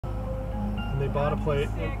they bought a plate.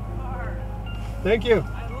 Sick car. Thank you.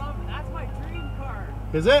 I love it. That's my dream car.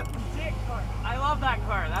 Is it? Sick car. I love that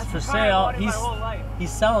car. That's For the car I sale. wanted my whole life.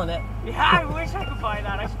 He's selling it. Yeah, I wish I could buy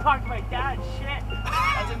that. I should talk to my dad. Shit.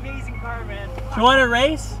 That's an amazing car, man. Do you want to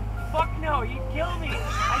race? Fuck no, you'd kill me.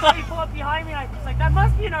 I saw you pull up behind me and I was like, that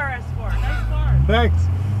must be an RS4. Nice car. Thanks.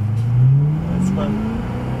 That's fun.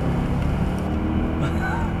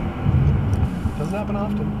 Doesn't happen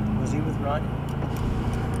often. Was he with Ronnie?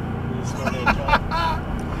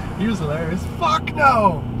 He was hilarious. Fuck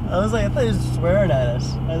no! I was like, I thought he was swearing at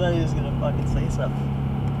us. I thought he was gonna fucking say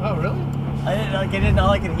something. Oh, really? I didn't all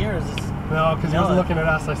I could hear was just. No, because he wasn't looking at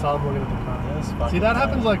us. I saw him looking at the car. See, that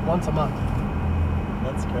happens like once a month.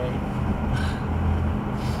 That's great.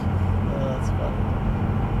 Oh, that's fun.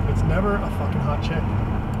 It's never a fucking hot chick.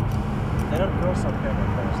 They don't grow some hair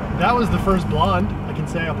like that. That was the first blonde. I can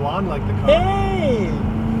say a blonde like the car. Hey!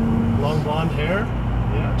 Long blonde hair.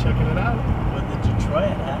 Yeah, checking it out.